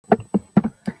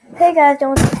Hey guys,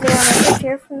 don't today I'm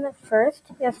here from the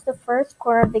first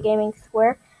corner of the gaming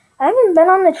square. I haven't been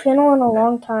on the channel in a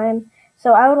long time,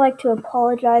 so I would like to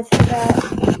apologize for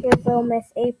that. Here's little Miss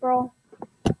April.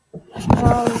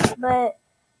 But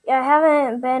yeah, I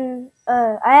haven't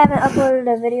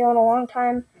uploaded a video in a long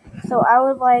time, so I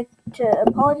would like to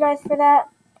apologize for that.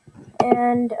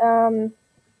 And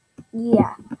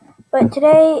yeah. But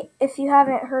today, if you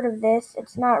haven't heard of this,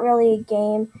 it's not really a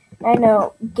game. I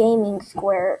know, gaming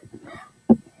square.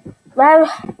 But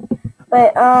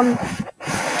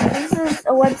this is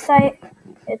a website.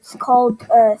 It's called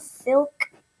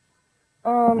Silk.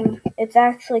 It's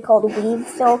actually called Weave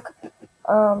Silk.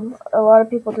 A lot of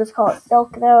people just call it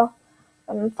Silk though.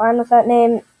 I'm fine with that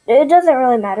name. It doesn't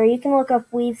really matter. You can look up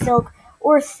Weave Silk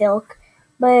or Silk.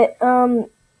 But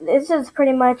this is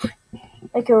pretty much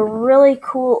like a really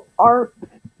cool art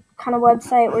kind of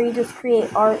website where you just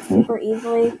create art super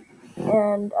easily.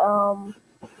 And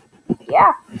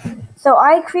yeah. So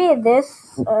I created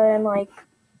this in like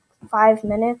 5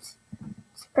 minutes.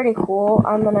 It's pretty cool.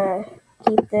 I'm gonna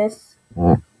keep this.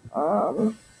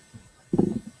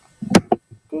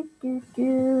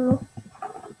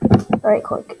 Right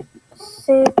click,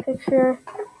 save picture.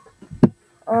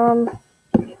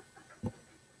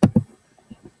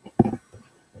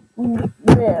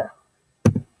 There.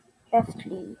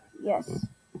 FG, yes.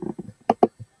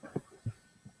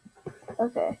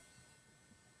 Okay.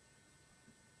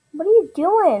 What are you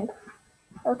doing?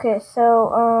 Okay,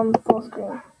 so full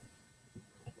screen.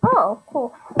 Oh,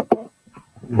 cool. Okay.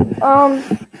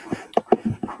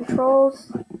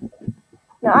 Controls.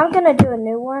 Now I'm gonna do a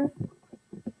new one.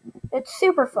 It's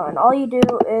super fun. All you do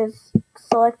is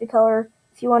select the color.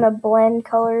 If you want to blend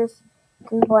colors, you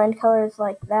can blend colors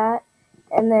like that.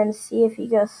 And then see if you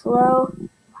go slow,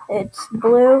 it's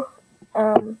blue.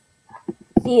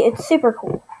 See, it's super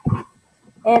cool.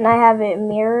 And I have it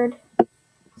mirrored,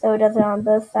 so it does it on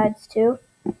both sides too.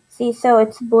 See, so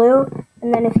it's blue,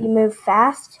 and then if you move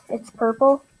fast, it's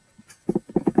purple.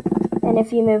 And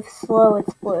if you move slow,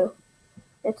 it's blue.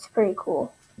 It's pretty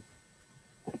cool.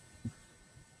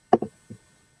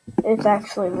 It's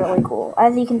actually really cool.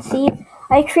 As you can see,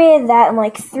 I created that in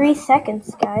like 3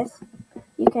 seconds, guys.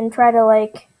 You can try to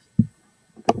like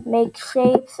make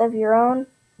shapes of your own.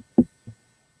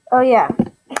 Oh yeah,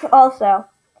 also,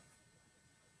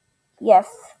 yes,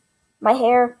 my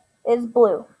hair is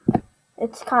blue.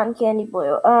 It's cotton candy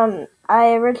blue.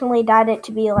 I originally dyed it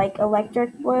to be like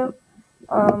electric blue,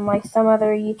 like some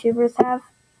other YouTubers have.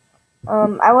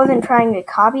 I wasn't trying to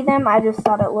copy them, I just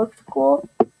thought it looked cool.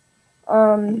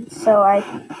 So I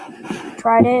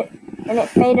tried it, and it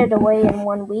faded away in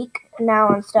 1 week, and now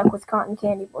I'm stuck with cotton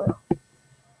candy blue.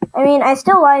 I mean, I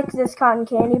still like this cotton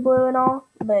candy blue and all,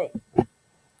 but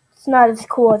it's not as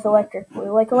cool as electric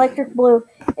blue. Like, electric blue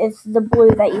is the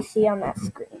blue that you see on that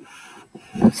screen.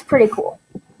 It's pretty cool.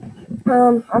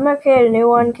 I'm gonna create a new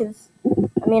one, because,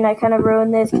 I mean, I kind of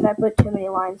ruined this because I put too many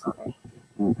lines on it.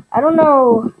 I don't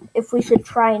know if we should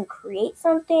try and create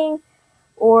something,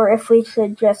 or if we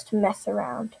should just mess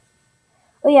around.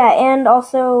 Oh yeah, and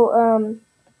also,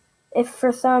 if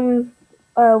for some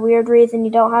weird reason you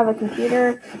don't have a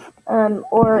computer,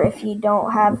 or if you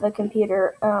don't have a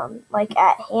computer like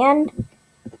at hand,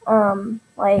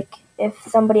 like if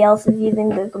somebody else is using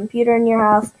the computer in your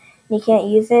house and you can't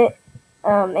use it,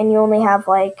 and you only have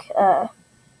like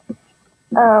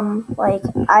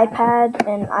iPad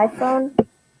and iPhone,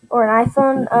 or an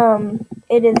iPhone,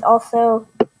 it is also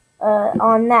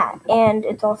on that, and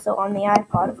it's also on the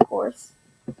iPod, of course.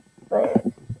 But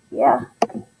yeah,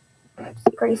 it's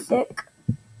pretty sick.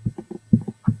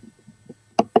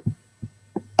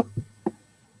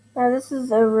 Now this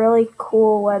is a really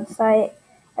cool website.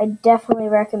 I definitely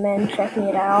recommend checking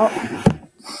it out.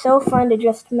 It's so fun to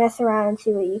just mess around and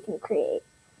see what you can create.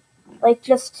 Like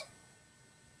just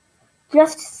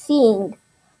seeing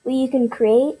what you can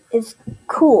create is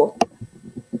cool.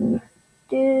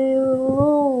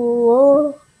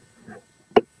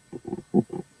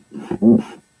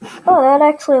 Oh, that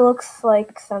actually looks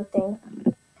like something.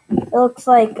 It looks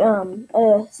like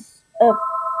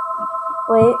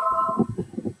wait.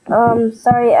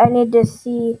 Sorry, I need to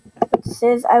see what this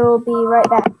is. I will be right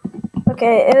back.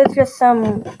 Okay, it was just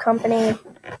some company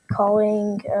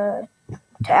calling to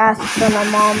ask for my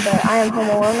mom, but I am home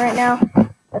alone right now.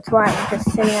 That's why I'm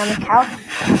just sitting on the couch.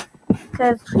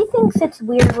 Because she thinks it's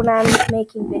weird when I'm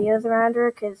making videos around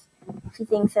her, because she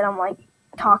thinks that I'm like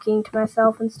talking to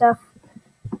myself and stuff.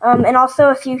 And also,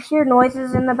 if you hear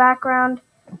noises in the background,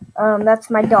 that's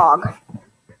my dog.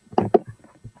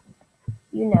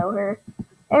 You know her.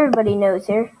 Everybody knows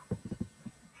her.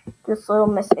 Just little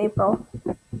Miss April.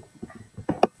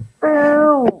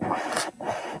 Oh.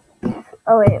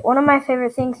 Oh wait, one of my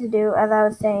favorite things to do, as I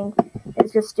was saying,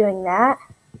 is just doing that.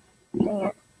 Dang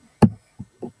it.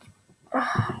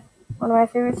 One of my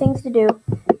favorite things to do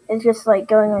is just like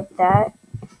going like that,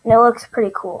 and it looks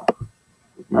pretty cool.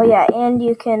 Oh yeah, and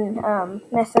you can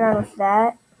mess around with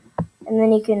that, and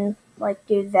then you can like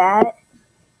do that.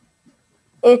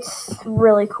 It's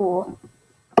really cool.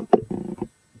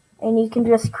 And you can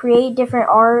just create different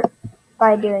art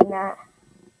by doing that.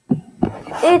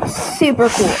 It's super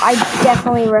cool. I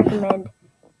definitely recommend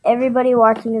everybody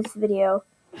watching this video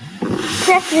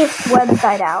check this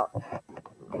website out.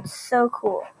 It's so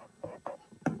cool.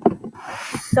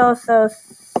 So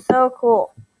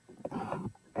cool.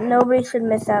 Nobody should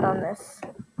miss out on this.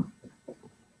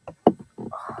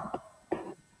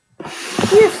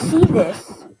 You see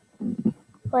this?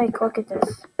 Like, look at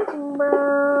this.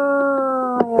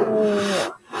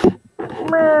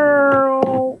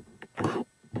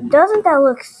 Doesn't that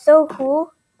look so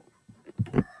cool?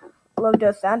 Love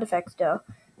those sound effects, though.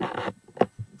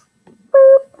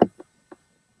 Boop.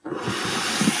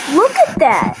 Look at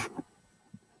that.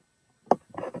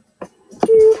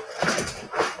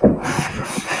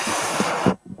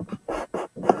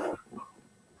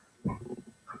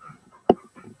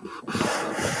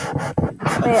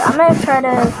 Wait, I'm gonna try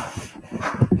to.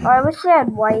 Oh, I wish I had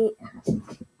white.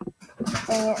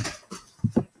 Dang it.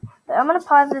 But I'm gonna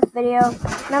pause this video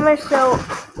and I'm gonna show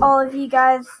all of you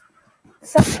guys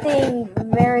something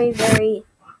very, very,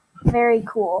 very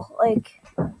cool. Like,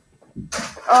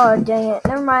 oh dang it.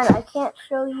 Never mind, I can't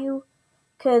show you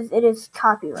because it is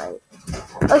copyright.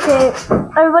 Okay,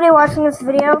 everybody watching this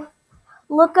video,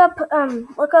 look up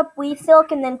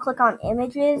WeSilk and then click on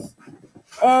images,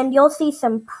 and you'll see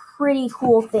some pretty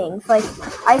cool things. Like,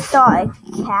 I saw a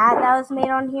cat that was made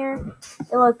on here.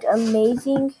 It looked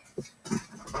amazing.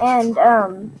 And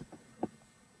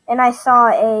I saw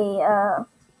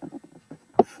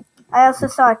I also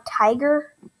saw a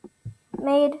tiger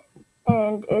made,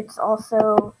 and it's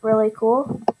also really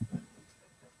cool.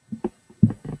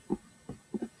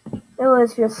 It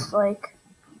was just like,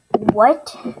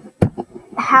 what?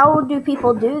 How do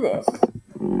people do this?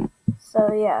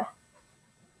 So yeah.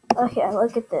 Okay,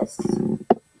 look at this.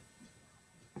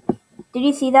 Did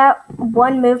you see that?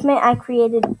 One movement, I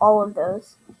created all of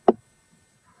those.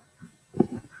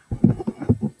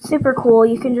 Super cool.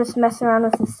 You can just mess around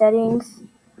with the settings,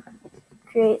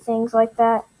 create things like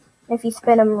that. If you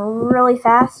spin them really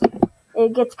fast,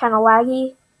 it gets kind of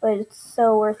laggy, but it's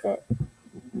so worth it.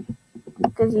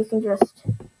 Because you can just...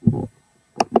 Oh,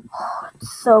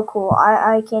 it's so cool.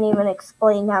 I can't even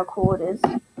explain how cool it is.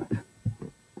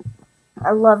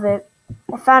 I love it.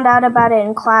 I found out about it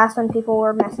in class when people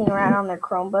were messing around on their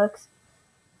Chromebooks.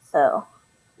 So,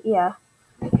 yeah.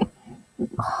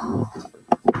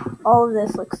 All of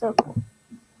this looks so cool.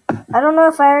 I don't know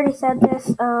if I already said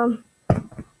this,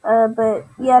 but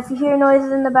yeah, if you hear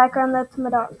noises in the background, that's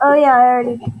my dog. Oh yeah,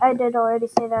 I did already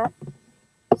say that.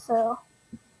 So,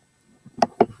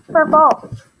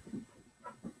 purple.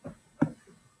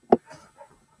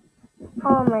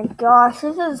 Oh my gosh,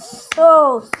 this is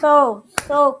so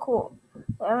cool.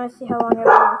 Wait, I'm gonna see how long I've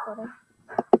been recording.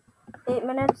 8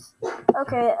 minutes.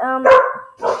 Okay,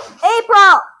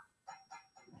 April!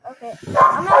 Okay,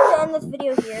 I'm gonna have to end this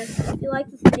video here. If you like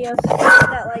this video, smack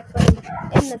that like button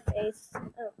in the face.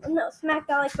 No, smack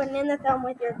that like button in the thumb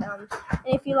with your thumb.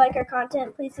 And if you like our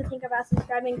content, please do think about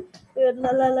subscribing. We would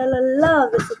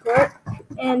love the support.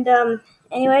 And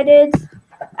anyway, dudes,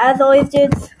 as always,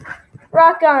 dudes,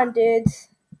 rock on, dudes.